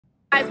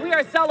Guys, we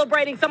are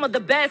celebrating some of the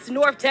best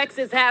North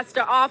Texas has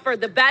to offer,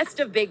 the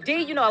best of Big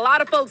D. You know, a lot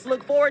of folks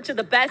look forward to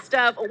the best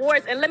of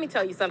awards. And let me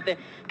tell you something,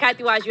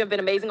 Kathy Wise, you have been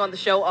amazing on the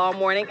show all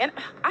morning. And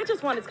I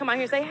just wanted to come out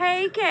here and say,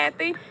 hey,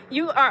 Kathy,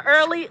 you are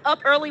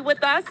up early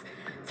with us.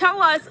 Tell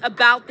us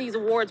about these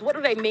awards. What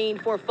do they mean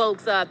for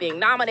folks being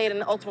nominated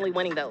and ultimately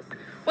winning those?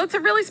 Well, it's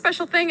a really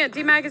special thing at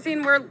D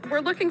Magazine. We're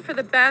looking for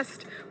the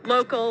best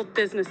local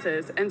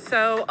businesses. And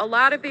so a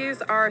lot of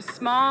these are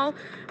small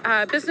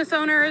business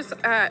owners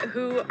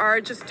who are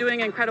just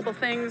doing incredible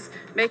things,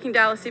 making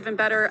Dallas even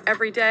better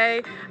every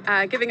day,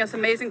 giving us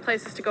amazing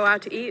places to go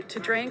out to eat, to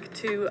drink,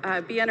 to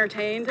be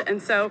entertained. And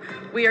so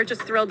we are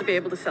just thrilled to be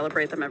able to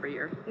celebrate them every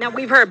year. Now,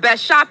 we've heard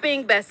Best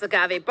Shopping, Best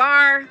Agave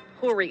Bar.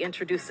 Who are we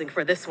introducing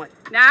for this one?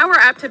 Now we're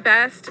up to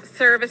Best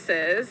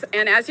Services.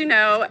 And as you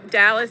know,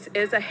 Dallas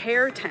is a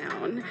hair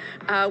town.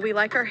 We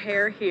like our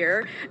hair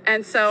here.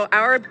 And so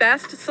our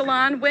Best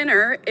Salon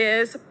winner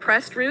is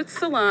Pressed Roots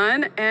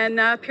Salon, and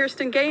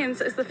Kirsten Gaines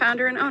is the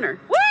founder and owner.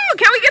 Woo!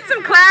 Can we get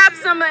some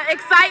claps, some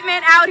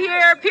excitement out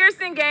here?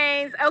 Kirsten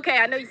Gaines. Okay,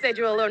 I know you said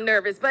you were a little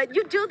nervous, but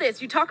you do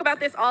this. You talk about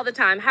this all the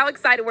time. How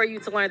excited were you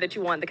to learn that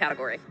you won the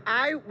category?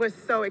 I was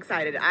so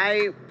excited.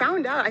 I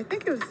found out, I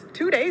think it was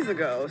 2 days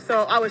ago.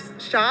 So I was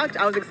shocked.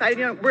 I was excited.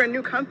 You know, we're a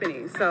new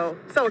company, so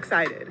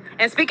excited.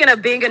 And speaking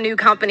of being a new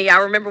company, I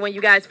remember when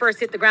you guys first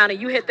hit the ground and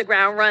you hit the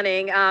ground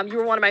running. You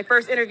were one of my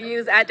first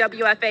interviews at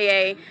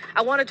WFAA.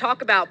 I want to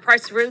talk about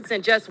Pressed Roots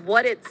and just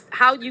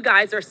how you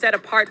guys are set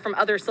apart from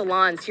other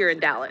salons here in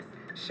Dallas.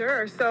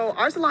 Sure. So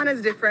our salon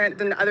is different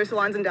than the other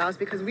salons in Dallas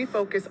because we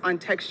focus on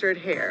textured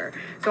hair.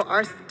 So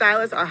our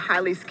stylists are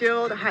highly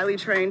skilled, highly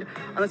trained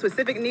on the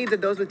specific needs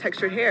of those with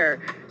textured hair.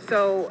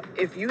 So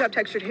if you have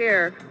textured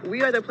hair,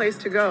 we are the place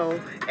to go,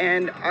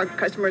 and our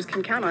customers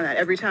can count on that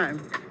every time.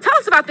 Tell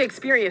us about the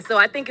experience, though.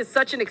 I think it's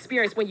such an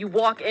experience when you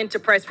walk into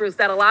Pressed Roots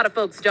that a lot of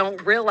folks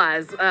don't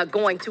realize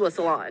going to a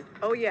salon.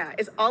 Oh, yeah.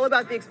 It's all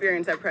about the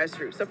experience at Pressed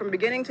Roots. So from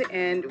beginning to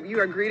end, you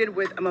are greeted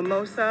with a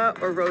mimosa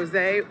or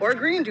rosé or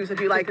green juice if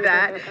you like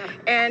that.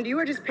 And you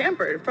are just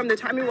pampered from the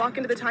time you walk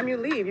into the time you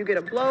leave. You get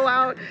a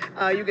blowout,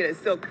 you get a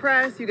silk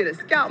press, you get a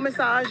scalp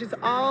massage. It's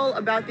all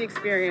about the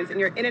experience, and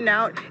you're in and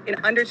out in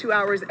under 2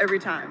 hours every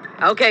time.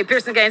 Okay,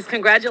 Kirsten Gaines,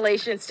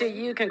 congratulations to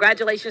you.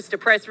 Congratulations to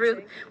Pressed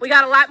Roots. We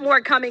got a lot more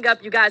coming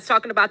up, you guys,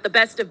 talking about the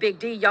best of Big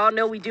D. Y'all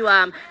know we do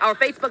our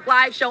Facebook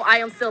Live show, I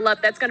Am Still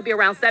Up. That's going to be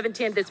around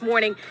 7:10 this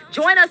morning.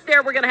 Join us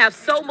there. We're going to have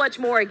so much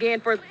more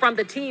again from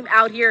the team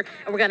out here,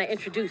 and we're going to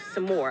introduce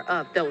some more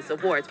of those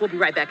awards. We'll be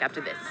right back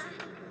after this.